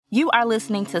You are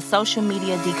listening to Social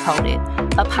Media Decoded,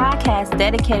 a podcast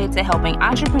dedicated to helping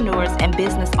entrepreneurs and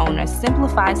business owners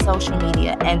simplify social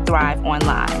media and thrive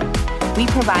online. We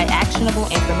provide actionable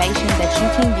information that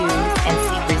you can use and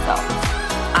see results.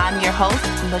 I'm your host,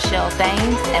 Michelle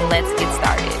Thames, and let's get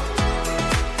started.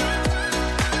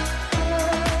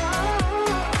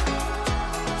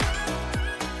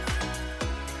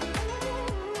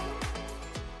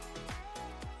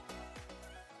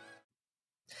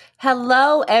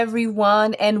 Hello,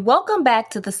 everyone, and welcome back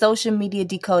to the Social Media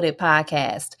Decoded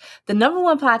podcast, the number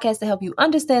one podcast to help you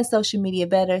understand social media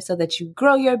better so that you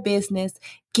grow your business,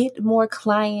 get more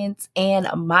clients, and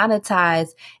monetize.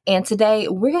 And today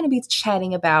we're going to be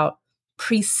chatting about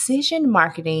precision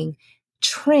marketing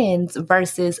trends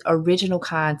versus original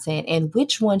content and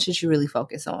which one should you really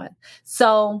focus on.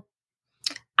 So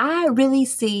I really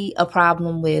see a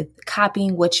problem with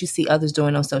copying what you see others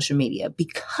doing on social media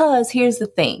because here's the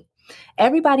thing.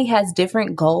 Everybody has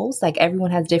different goals. Like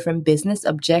everyone has different business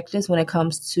objectives when it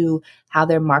comes to how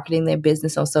they're marketing their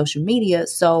business on social media.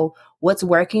 So what's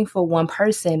working for one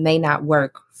person may not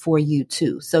work for you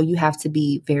too. So you have to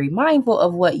be very mindful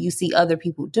of what you see other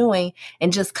people doing,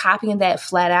 and just copying that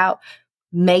flat out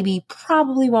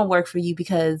probably won't work for you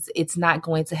because it's not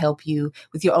going to help you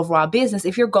with your overall business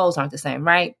if your goals aren't the same,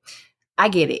 right? I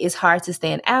get it. It's hard to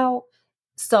stand out.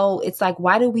 So it's like,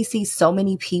 why do we see so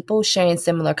many people sharing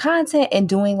similar content and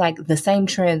doing like the same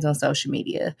trends on social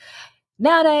media?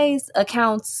 Nowadays,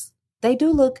 accounts, they do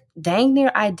look dang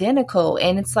near identical.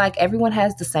 And it's like everyone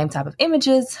has the same type of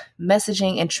images,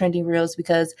 messaging, and trending reels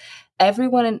because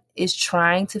everyone is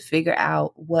trying to figure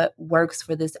out what works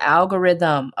for this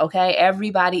algorithm, okay?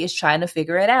 Everybody is trying to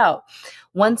figure it out.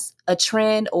 Once a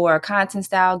trend or a content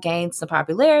style gains some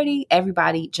popularity,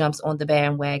 everybody jumps on the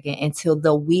bandwagon until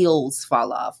the wheels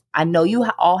fall off. I know you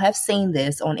all have seen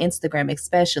this on Instagram,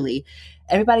 especially.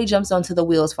 Everybody jumps onto the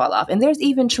wheels fall off. And there's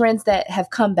even trends that have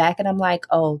come back and I'm like,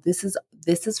 oh, this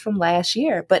is from last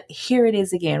year, but here it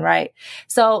is again, right?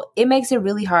 So it makes it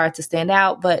really hard to stand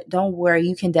out, but don't worry,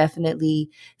 you can definitely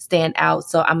stand out.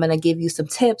 So I'm going to give you some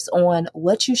tips on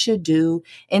what you should do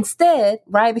instead,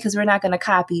 right? Because we're not going to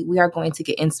copy. We are going to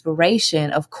get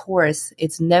inspiration. Of course,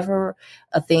 it's never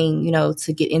a thing,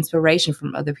 to get inspiration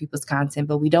from other people's content,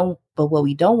 but what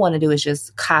we don't want to do is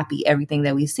just copy everything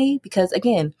that we see because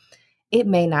again, it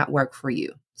may not work for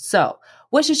you. So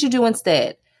what should you do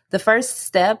instead? The first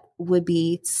step would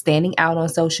be standing out on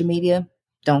social media.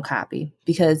 Don't copy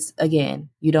because, again,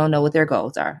 you don't know what their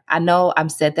goals are. I know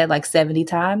I've said that like 70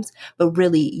 times, but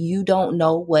really you don't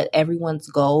know what everyone's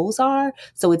goals are.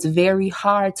 So it's very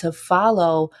hard to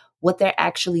follow what they're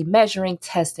actually measuring,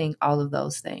 testing, all of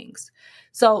those things.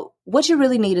 So what you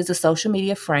really need is a social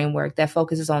media framework that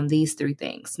focuses on these three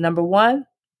things. Number one,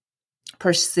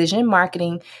 precision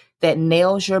marketing that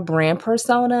nails your brand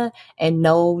persona and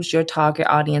knows your target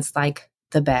audience like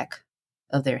the back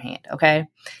of their hand, okay?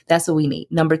 That's what we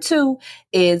need. Number two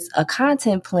is a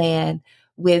content plan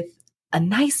with a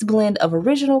nice blend of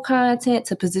original content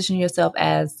to position yourself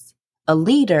as a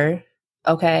leader,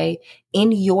 okay,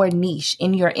 in your niche,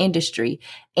 in your industry.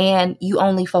 And you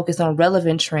only focus on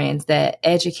relevant trends that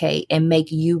educate and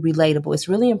make you relatable. It's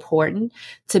really important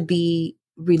to be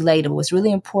relatable. It's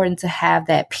really important to have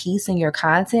that piece in your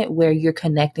content where you're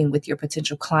connecting with your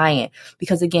potential client,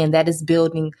 because again, that is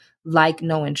building like,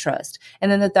 know, and trust.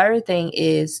 And then the third thing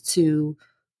is to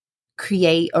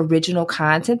create original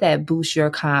content that boosts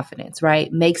your confidence,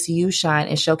 right? Makes you shine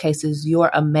and showcases your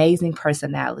amazing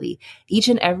personality. Each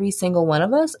and every single one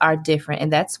of us are different,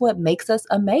 and that's what makes us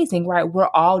amazing, right? We're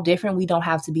all different. We don't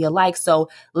have to be alike. So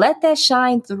let that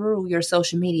shine through your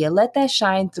social media. Let that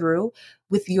shine through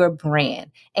with your brand.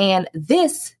 And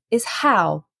this is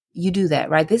how you do that,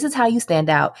 right? This is how you stand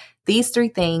out. These three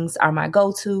things are my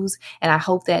go-tos, and I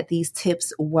hope that these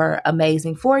tips were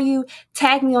amazing for you.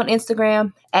 Tag me on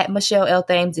Instagram at Michelle L.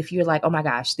 Thames if you're like, oh my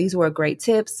gosh, these were great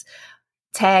tips.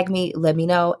 Tag me, let me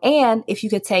know. And if you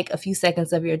could take a few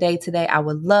seconds of your day today, I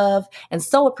would love and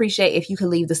so appreciate if you could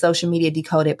leave the Social Media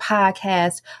Decoded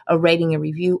podcast a rating and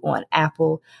review on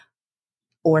Apple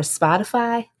or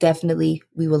Spotify. Definitely,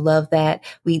 we would love that.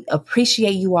 We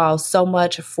appreciate you all so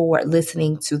much for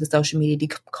listening to the Social Media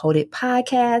Decoded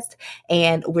podcast.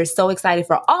 And we're so excited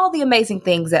for all the amazing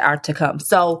things that are to come.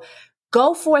 So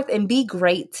go forth and be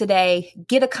great today.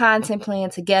 Get a content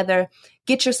plan together.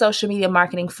 Get your social media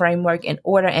marketing framework in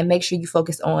order and make sure you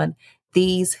focus on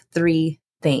these three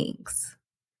things.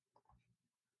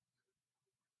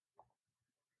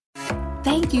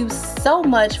 Thank you so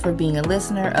much for being a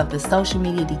listener of the Social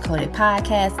Media Decoded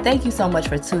podcast. Thank you so much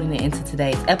for tuning into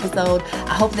today's episode.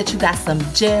 I hope that you got some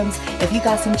gems. If you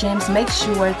got some gems, make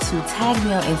sure to tag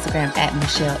me on Instagram at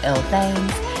Michelle L.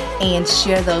 Thames and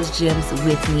share those gems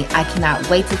with me. I cannot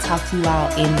wait to talk to you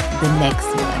all in the next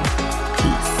one.